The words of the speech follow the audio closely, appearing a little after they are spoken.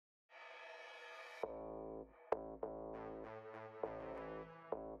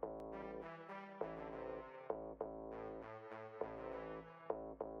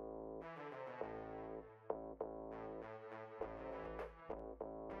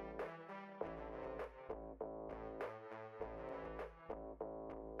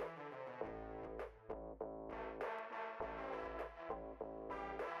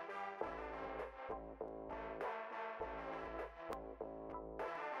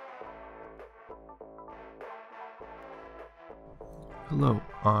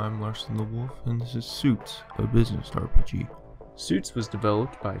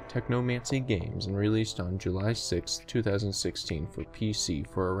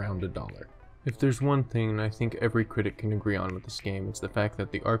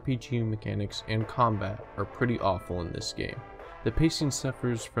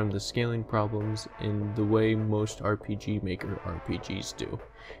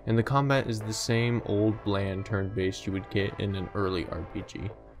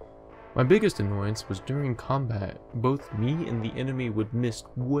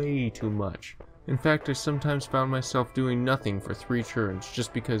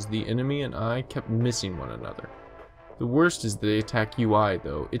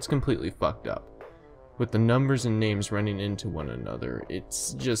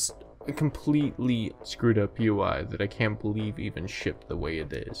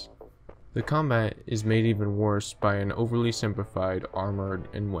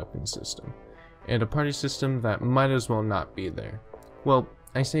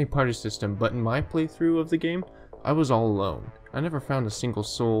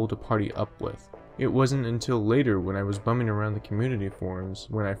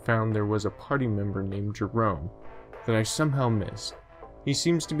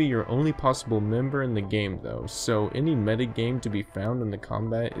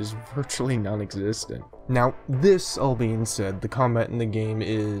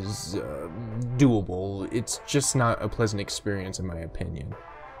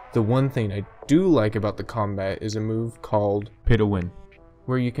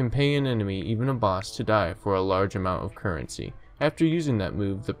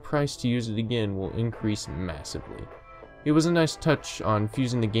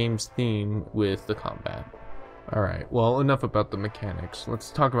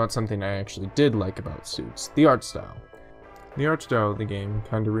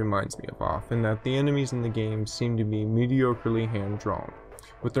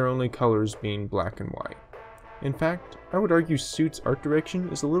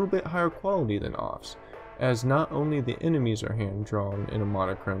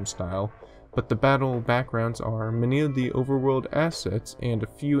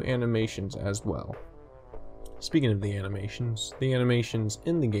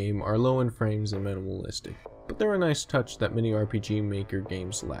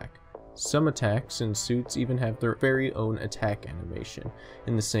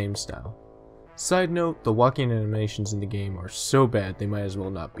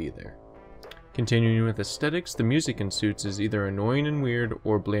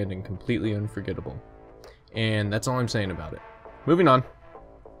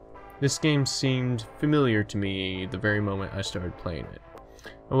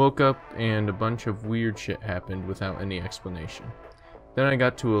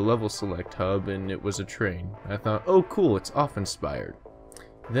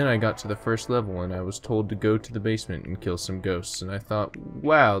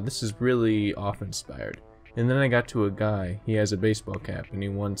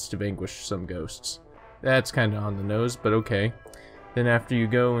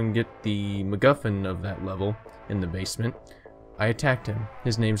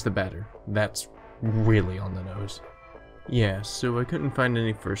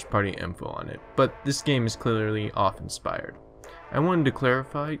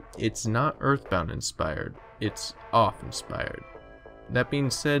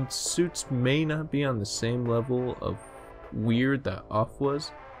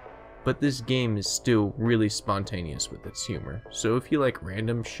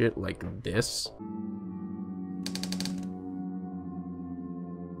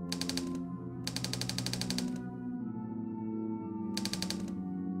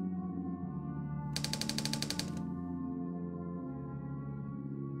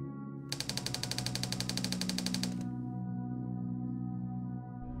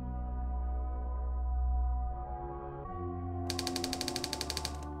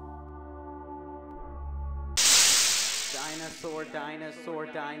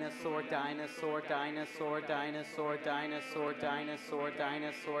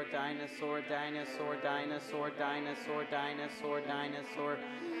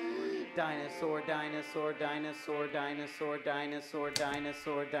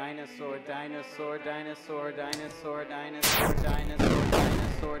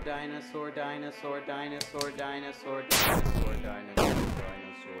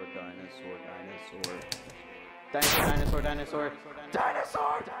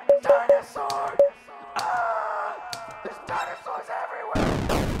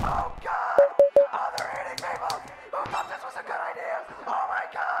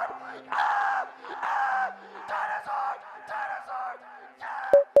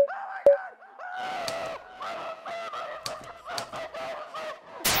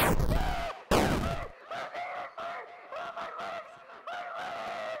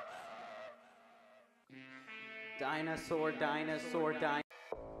dinosaur, dinosaur, dinosaur.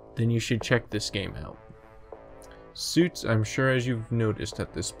 Then you should check this game out. Suits, I'm sure as you've noticed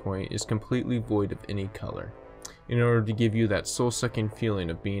at this point, is completely void of any color, in order to give you that soul-sucking feeling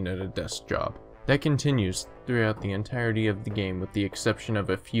of being at a desk job. That continues throughout the entirety of the game with the exception of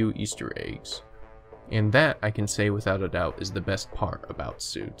a few Easter eggs. And that, I can say without a doubt, is the best part about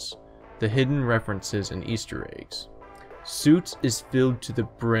Suits. The hidden references and Easter eggs. Suits is filled to the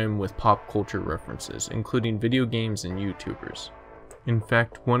brim with pop culture references, including video games and YouTubers. In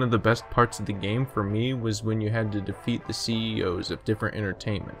fact, one of the best parts of the game for me was when you had to defeat the CEOs of different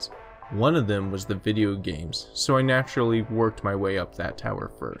entertainments. One of them was the video games, so I naturally worked my way up that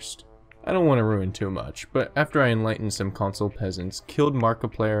tower first. I don't want to ruin too much, but after I enlightened some console peasants, killed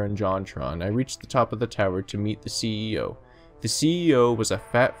Markiplier and JonTron, I reached the top of the tower to meet the CEO. The CEO was a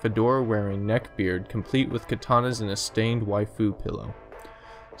fat fedora-wearing neckbeard complete with katanas and a stained waifu pillow.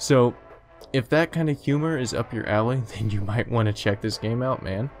 So, if that kind of humor is up your alley, then you might want to check this game out,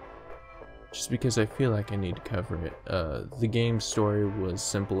 man. Just because I feel like I need to cover it. The game's story was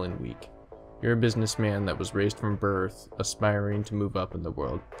simple and weak. You're a businessman that was raised from birth, aspiring to move up in the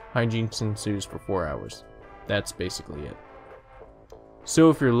world. Hijinks ensues for 4 hours. That's basically it. So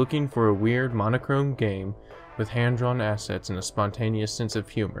if you're looking for a weird monochrome game with hand-drawn assets and a spontaneous sense of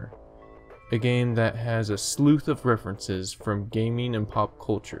humor, a game that has a slooth of references from gaming and pop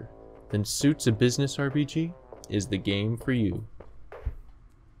culture, then Suits, a business RPG is the game for you.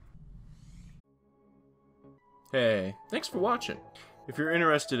 Hey, thanks for watching. If you're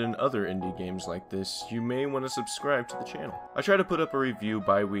interested in other indie games like this, you may want to subscribe to the channel. I try to put up a review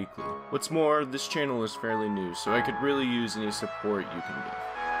bi-weekly. What's more, this channel is fairly new, so I could really use any support you can give.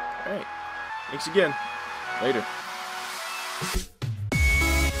 Alright, thanks again. Later.